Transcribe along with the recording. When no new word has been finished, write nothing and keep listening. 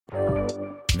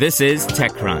This is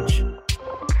TechCrunch.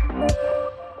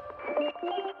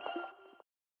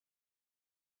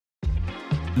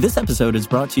 This episode is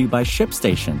brought to you by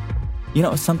ShipStation. You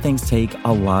know, some things take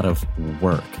a lot of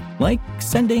work, like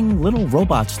sending little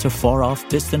robots to far-off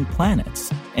distant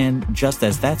planets. And just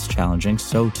as that's challenging,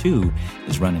 so too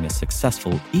is running a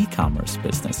successful e-commerce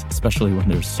business, especially when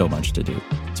there's so much to do.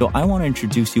 So I want to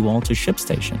introduce you all to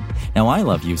ShipStation. Now, I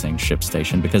love using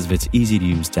ShipStation because of its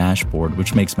easy-to-use dashboard,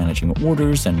 which makes managing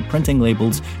orders and printing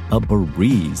labels a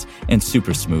breeze and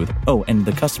super smooth. Oh, and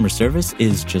the customer service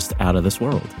is just out of this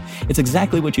world. It's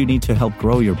exactly what you need to help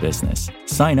grow your business.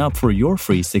 Sign up for your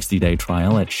free 60-day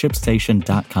trial at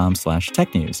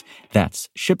shipstation.com/technews. That's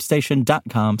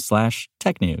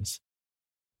shipstation.com/technews.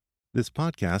 This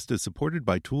podcast is supported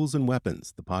by Tools and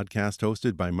Weapons, the podcast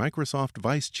hosted by Microsoft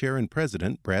Vice Chair and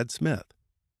President Brad Smith.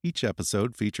 Each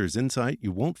episode features insight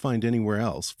you won't find anywhere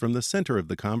else from the center of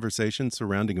the conversation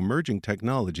surrounding emerging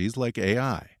technologies like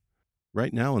AI.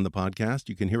 Right now in the podcast,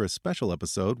 you can hear a special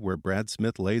episode where Brad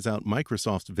Smith lays out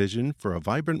Microsoft's vision for a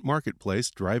vibrant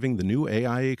marketplace driving the new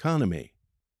AI economy.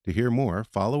 To hear more,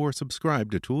 follow or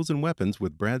subscribe to Tools and Weapons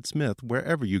with Brad Smith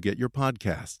wherever you get your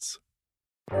podcasts.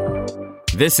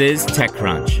 This is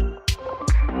TechCrunch.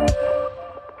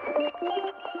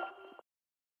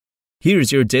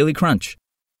 Here's your Daily Crunch.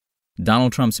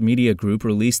 Donald Trump's media group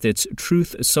released its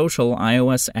Truth Social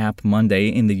iOS app Monday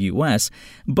in the U.S.,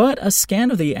 but a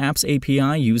scan of the app's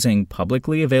API using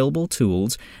publicly available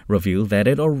tools revealed that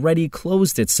it already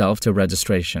closed itself to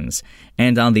registrations.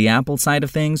 And on the Apple side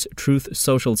of things, Truth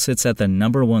Social sits at the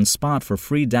 #1 spot for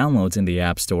free downloads in the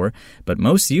App Store, but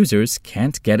most users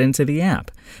can't get into the app.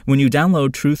 When you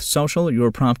download Truth Social, you're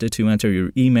prompted to enter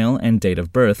your email and date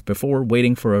of birth before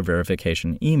waiting for a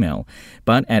verification email.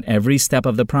 But at every step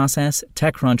of the process,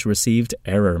 TechCrunch received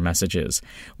error messages.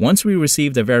 Once we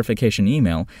received a verification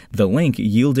email, the link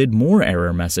yielded more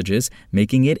error messages,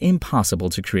 making it impossible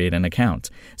to create an account.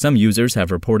 Some users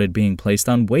have reported being placed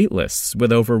on wait lists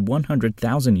with over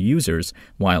 100,000 users,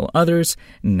 while others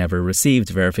never received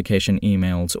verification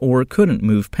emails or couldn't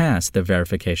move past the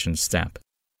verification step.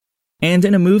 And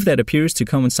in a move that appears to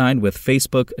coincide with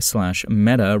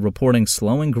Facebook/Meta reporting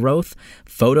slowing growth,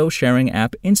 photo-sharing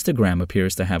app Instagram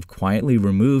appears to have quietly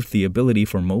removed the ability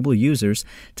for mobile users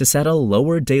to set a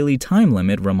lower daily time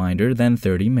limit reminder than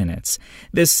 30 minutes.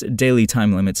 This daily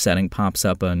time limit setting pops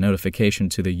up a notification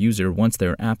to the user once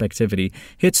their app activity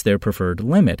hits their preferred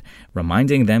limit,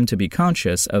 reminding them to be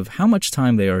conscious of how much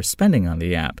time they are spending on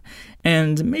the app,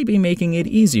 and maybe making it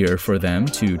easier for them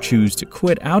to choose to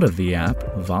quit out of the app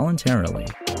voluntarily.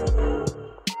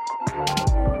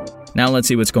 Now let's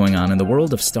see what's going on in the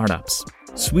world of startups.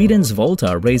 Sweden's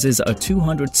Volta raises a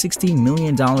 $260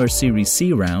 million Series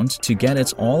C round to get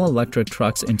its all-electric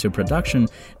trucks into production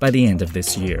by the end of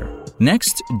this year.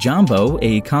 Next, Jambo,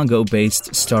 a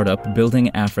Congo-based startup building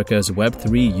Africa's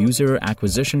Web3 user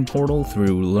acquisition portal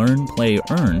through Learn, Play,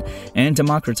 Earn, and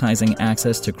democratizing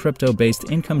access to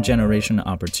crypto-based income generation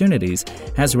opportunities,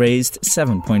 has raised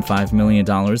 $7.5 million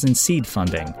in seed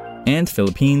funding. And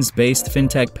Philippines-based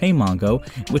fintech Paymongo,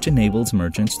 which enables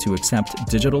merchants to accept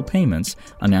digital payments,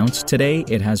 announced today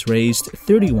it has raised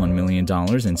 $31 million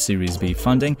in Series B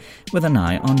funding with an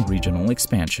eye on regional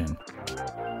expansion.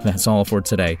 That's all for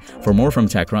today. For more from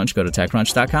TechCrunch, go to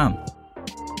TechCrunch.com.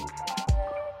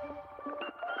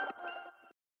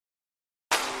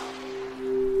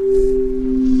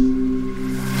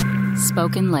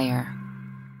 Spoken Layer.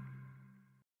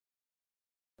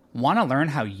 Want to learn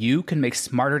how you can make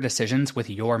smarter decisions with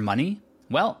your money?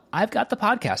 Well, I've got the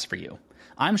podcast for you.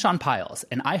 I'm Sean Piles,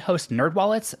 and I host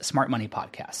NerdWallet's Smart Money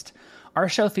Podcast. Our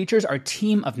show features our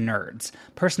team of nerds,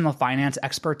 personal finance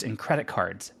experts in credit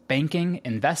cards, banking,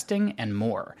 investing, and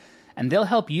more. And they'll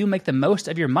help you make the most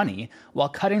of your money while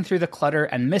cutting through the clutter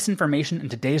and misinformation in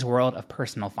today's world of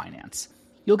personal finance.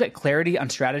 You'll get clarity on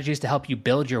strategies to help you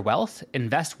build your wealth,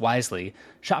 invest wisely,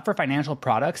 shop for financial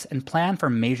products, and plan for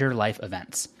major life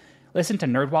events. Listen to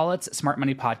NerdWallet's Smart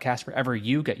Money Podcast wherever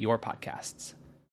you get your podcasts.